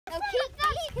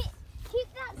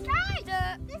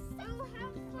This whole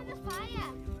house is on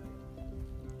fire.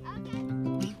 Okay.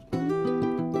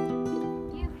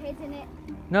 You've hidden it.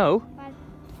 No. Bye.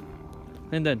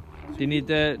 Lyndon, do you need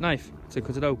the knife to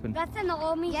cut it open? That's an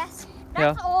army. Yes.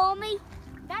 That's army.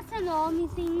 That's an army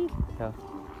thing. Yeah.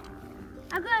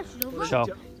 I got a shovel. Sure.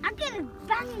 I'm gonna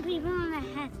bang people on the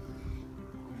head.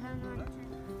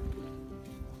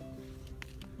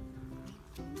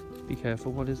 Be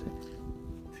careful, what is it?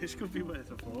 This could be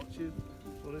worth a fortune.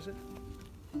 What is it?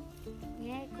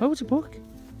 Yeah. Oh, it's a book.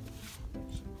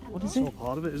 What is It's all it?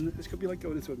 part of it, isn't it? This could be like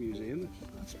going into a museum.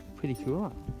 That's pretty cool,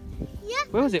 that. Yeah.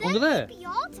 Where was it? Under there?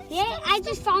 Yeah, I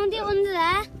just found it under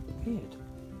there. Weird.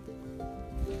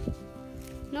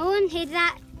 No one hid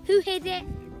that. Who hid it?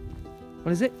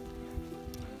 What is it?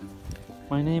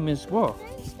 My name is what?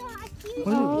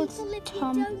 Oh,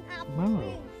 Tom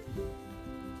Marrow.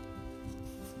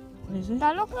 What is it?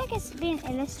 That looks like it's been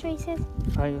illustrated.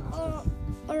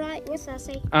 Alright, what's that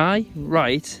say? I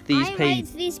write these I write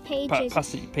these pages by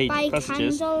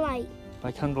passages candlelight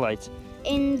by candlelight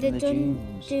in the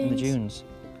dunes. In the dunes.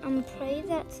 And pray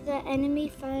that the enemy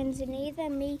finds neither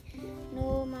me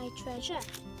nor my treasure.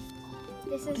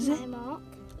 This is my mark.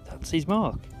 That's his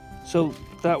mark. So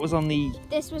that was on the...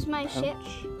 This was my ship,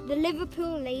 the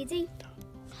Liverpool Lady.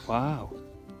 Wow.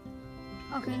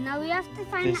 Okay, now we have to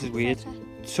find This is weird.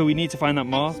 So we need to find that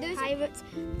mark. Pirates,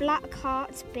 Black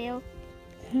Heart Bill,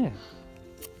 Yeah.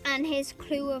 and his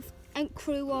crew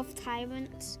of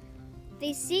tyrants.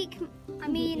 They seek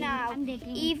me now,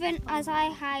 even as I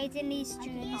hide in these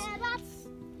dunes.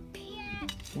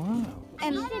 Wow.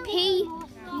 P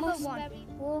must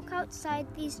walk outside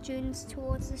these dunes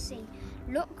towards the sea.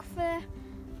 Look for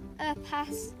a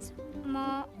path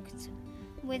marked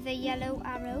with a yellow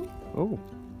arrow. Oh.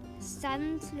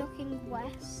 Stand looking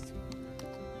west.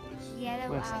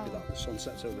 Yellow arrow. The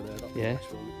sunset's over there. That's Yeah. the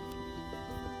next one.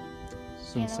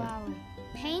 Sunset. Yellow arrow.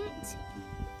 Paint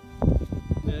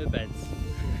Beds.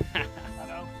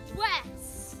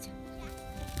 west.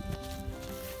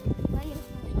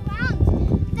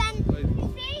 Then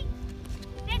see.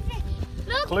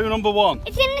 Look, Clue number one.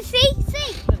 it's in the sea.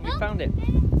 See. We found it.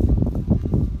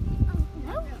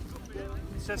 No.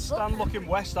 It says stand looking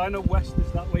west. I know west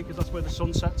is that way because that's where the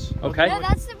sun sets. Okay. No,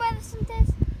 that's where the sun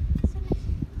is.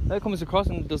 There it comes across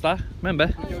and does that. Remember?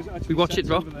 It actually We watch it sets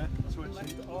drop. over there. That's where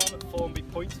it's the arm at Formby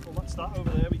Point. Well, that's that over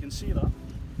there. We can see that.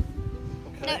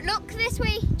 Okay. No, look this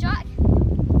way, Jack.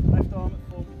 Left arm at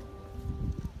Formby.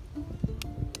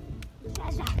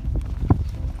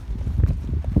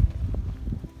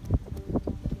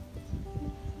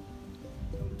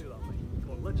 Don't do that, mate.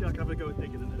 Come on, let Jack have a go at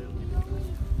digging in there.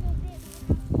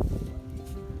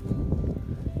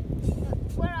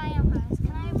 Where I am, guys.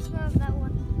 Can I observe that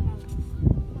one?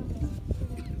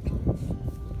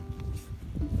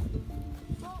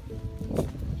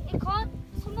 It can't.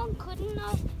 Someone couldn't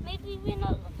have. Maybe we're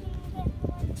not looking in the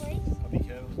right place. Be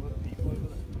careful, there's a lot of people over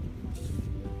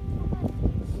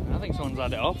there. I think someone's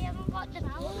had it off. We haven't got the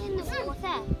barrel in the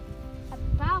water. A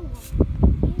barrel.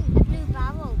 A blue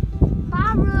barrel.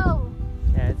 Barrel.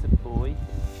 Yeah, it's a boy.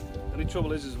 The only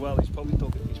trouble is as well, he's probably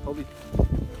dug it. He's probably.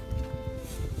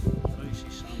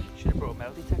 Should have brought a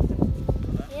metal detector.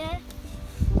 Yeah.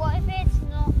 What if it's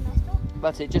not metal?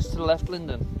 That's it, just to the left,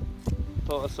 Lyndon.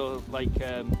 Thought I saw like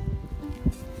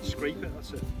Scrape it,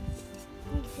 that's it.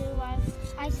 Me too.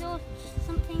 I saw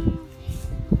something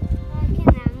like an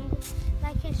angle,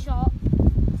 like a shot.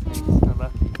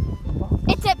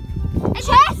 It's a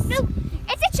chest. No,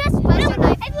 it's a chest. No,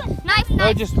 everyone, knife.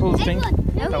 No, just pull the string. Everyone,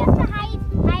 no, you have to hide.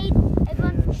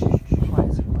 Everyone.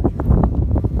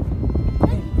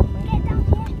 Get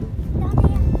down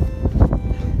here.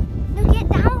 No, get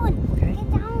down. Okay. Get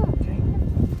down. Okay.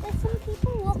 There's some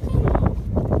people walking.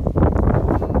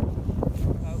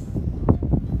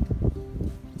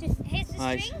 Just here's the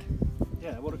Nice. string.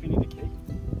 Yeah, what if you need a key?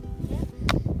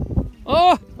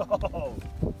 Oh! Oh!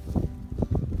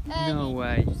 No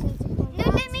way. No,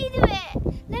 let me do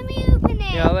it. Let me open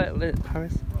it. Yeah, let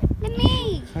Paris. Let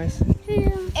me. Paris.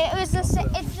 It was a.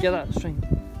 It's Get that string.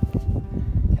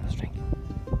 Get the string.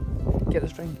 Get the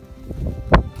string.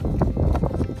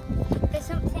 There's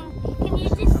something. Can you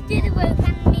just do the rope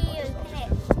and me open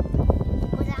it?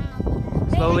 Or down.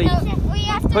 Slowly. No, we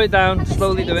have to Put it down. have it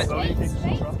Slowly do it. Straight. No,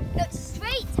 it's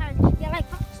straight. You're like.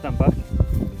 Stand back.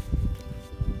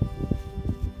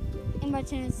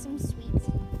 Imagine it's some sweets.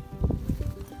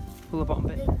 Pull the bottom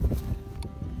bit.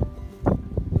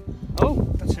 Oh!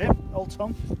 That's him, old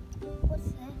Tom. What's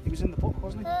that? He was in the book,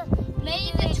 wasn't he?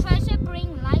 May the treasure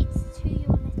bring light to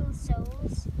your little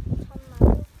souls. Tom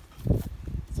Marrow.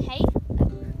 Hey.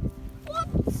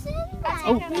 What's in there?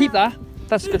 Oh, keep that.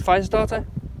 That's a good fire starter.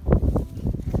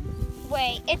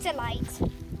 Wait, it's a light.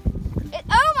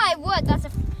 Oh my word, that's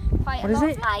quite a lot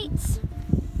of lights.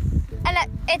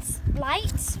 It's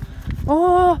lights.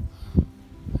 Oh!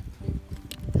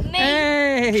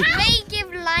 May Hey!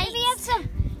 give lights. We have some.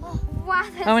 Wow.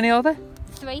 How many are there?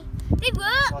 3. They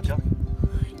work. Oh, Jack.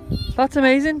 That's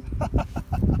amazing.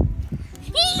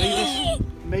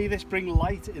 May this bring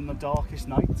light in the darkest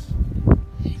nights.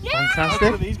 Yeah. How Fantastic.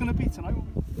 good are these going to be tonight?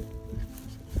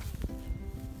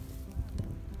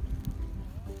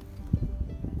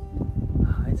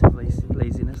 It's a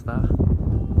laziness that.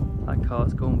 That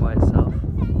car's going by itself. I'm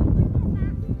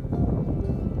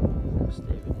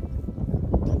steering it.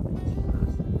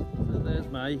 So there's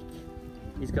Mike.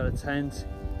 He's got a tent.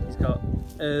 He's got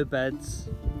beds.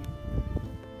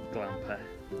 Glamper.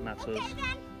 And that's us.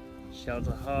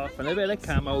 Shelter half and a bit of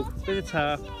camo, bit of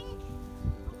tarp.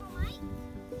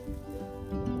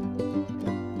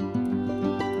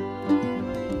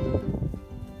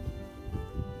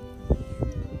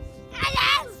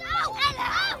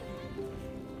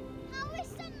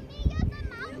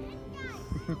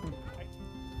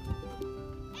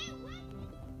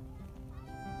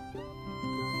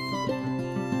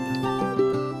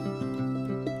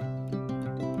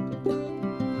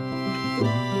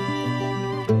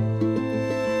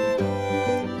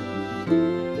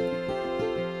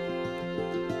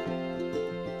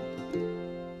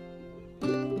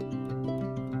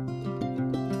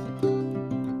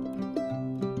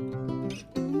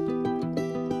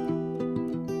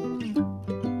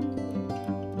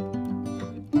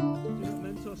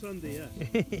 Sunday,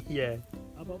 Yeah. Yeah.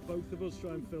 How about both of us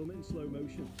try and film it in slow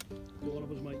motion? One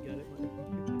of us might get it.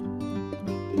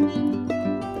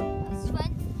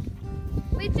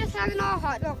 We've just had our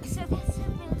hot dog, so that's a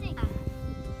building. The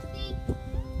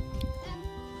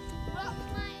rock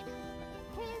line.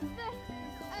 Here's the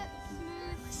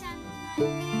smooth sand.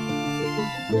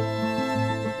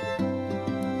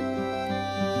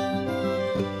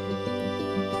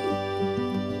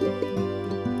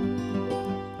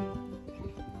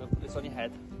 On your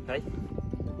head, okay?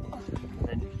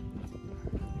 Then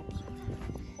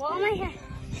What on my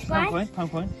head?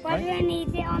 pound coin. Why do I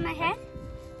need it on my head?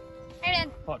 Aaron.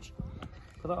 Watch.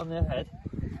 Put that on your head.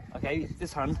 Okay,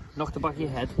 this hand, knock the back of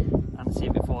your head and see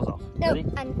if it falls off. No, Ready?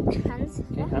 and hands.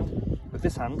 Okay, hand. With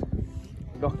this hand,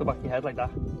 knock the back of your head like that.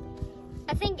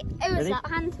 I think it was Ready? that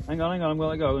hand. Hang on, I'm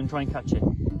gonna go and try and catch it.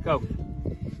 Go.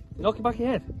 Knock the back of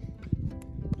your head.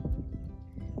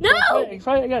 No!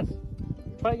 Try it again.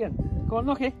 Try it again. Go on,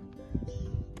 knock it.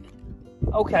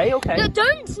 Okay. No,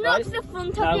 don't knock Right. the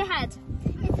front No. of your head.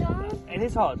 It's hard. It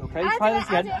is hard, okay? I'll Try do this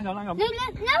it, again. I'll do Hang on. No,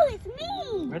 it's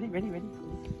me. Ready?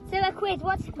 So a quid,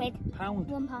 what's a quid? Pound.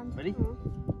 £1. Ready?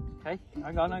 Okay,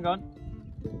 hang on.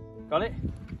 Got it?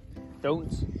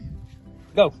 Don't.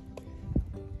 Go.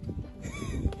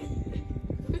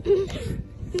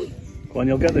 Go on,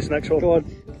 you'll get this next one. Go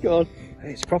on.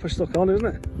 Hey, it's proper stuck on, isn't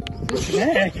it?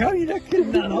 Yeah, how you not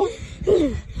getting that off?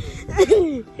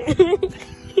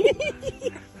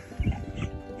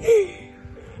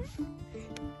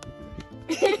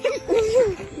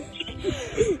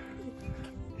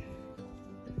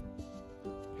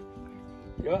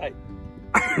 You're right.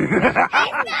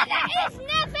 It's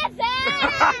never there!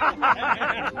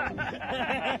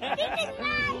 This is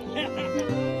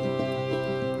mine!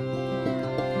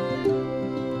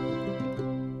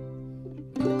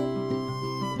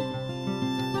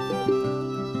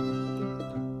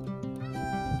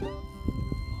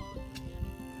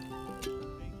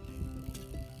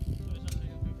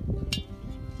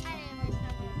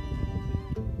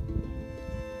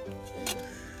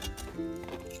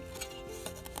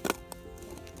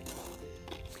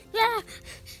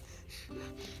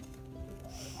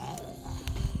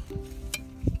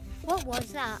 What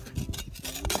was that?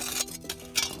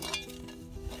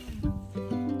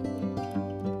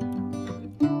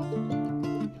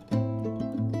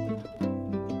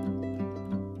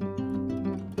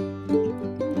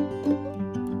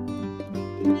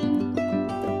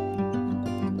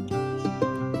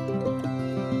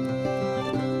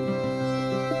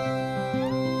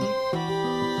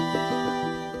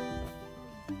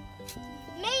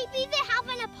 Maybe they're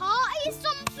having a party or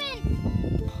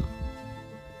something.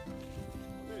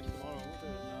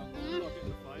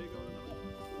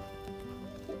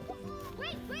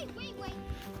 Wait.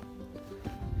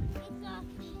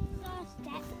 It's a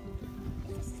step.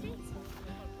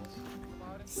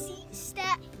 Seat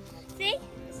step. See?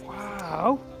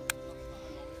 Wow.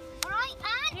 Alright,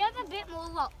 and you have a bit more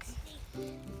rocks.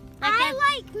 I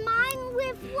like mine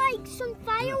with like some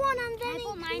fire on and then I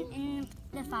put mine in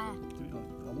the fire.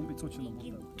 I won't be touching them.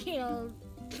 Killed.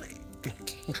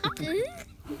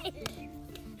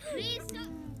 Please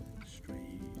stop.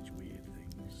 Strange, weird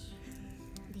things.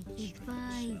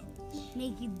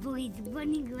 Naked boys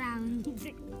running around.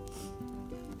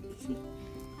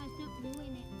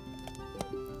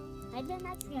 I don't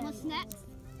know. What's next?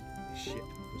 The ship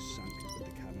was sunk with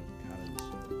the cannon's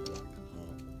black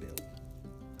hard bill.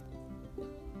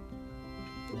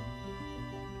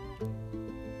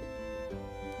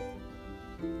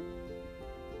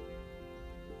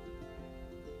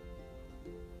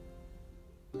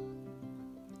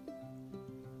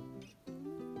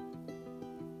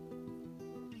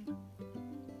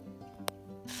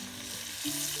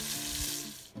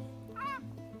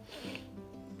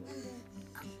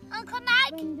 Uncle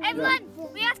Mike, everyone,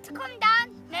 we have to come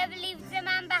down. Never leave the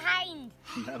man behind.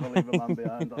 Never leave a man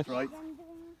behind, that's right.